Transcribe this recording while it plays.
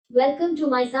Welcome to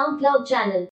my SoundCloud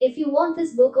channel. If you want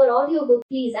this book or audiobook,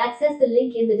 please access the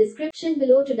link in the description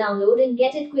below to download and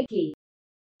get it quickly.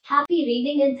 Happy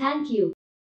reading and thank you.